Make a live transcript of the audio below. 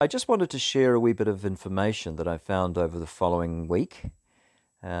I just wanted to share a wee bit of information that I found over the following week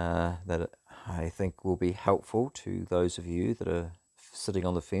that I think will be helpful to those of you that are sitting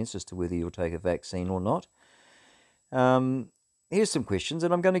on the fence as to whether you'll take a vaccine or not. Here's some questions,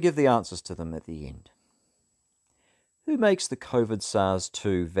 and I'm going to give the answers to them at the end. Who makes the COVID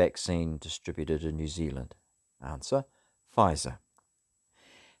SARS-2 vaccine distributed in New Zealand? Answer, Pfizer.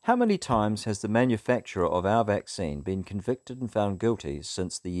 How many times has the manufacturer of our vaccine been convicted and found guilty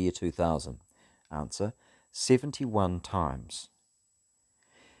since the year 2000? Answer, 71 times.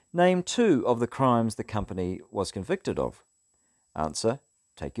 Name 2 of the crimes the company was convicted of. Answer,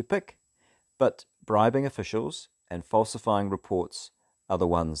 take your pick. But bribing officials and falsifying reports are the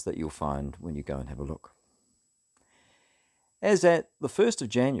ones that you'll find when you go and have a look. As at the 1st of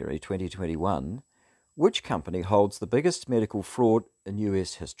January 2021, which company holds the biggest medical fraud in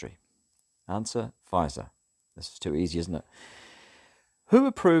US history? Answer, Pfizer. This is too easy, isn't it? Who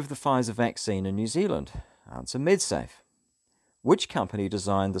approved the Pfizer vaccine in New Zealand? Answer, MedSafe. Which company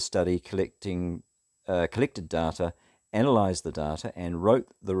designed the study collected data, analysed the data, and wrote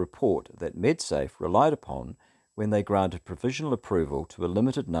the report that MedSafe relied upon when they granted provisional approval to a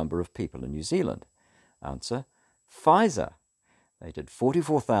limited number of people in New Zealand? Answer, Pfizer. They did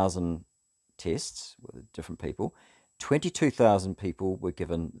 44,000 tests with different people. 22,000 people were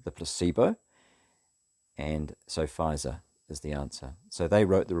given the placebo, and so Pfizer is the answer. So they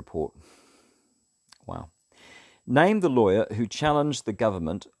wrote the report. Wow. Name the lawyer who challenged the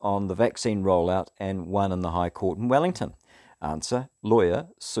government on the vaccine rollout and won in the High Court in Wellington. Answer, lawyer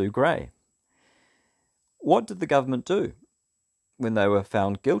Sue Gray. What did the government do when they were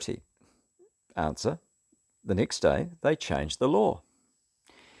found guilty? Answer, the next day they changed the law.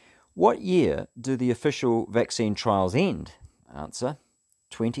 What year do the official vaccine trials end? Answer,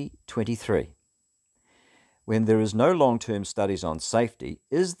 2023. When there is no long-term studies on safety,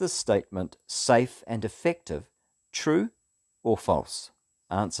 is the statement safe and effective true or false?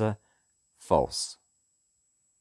 Answer, false.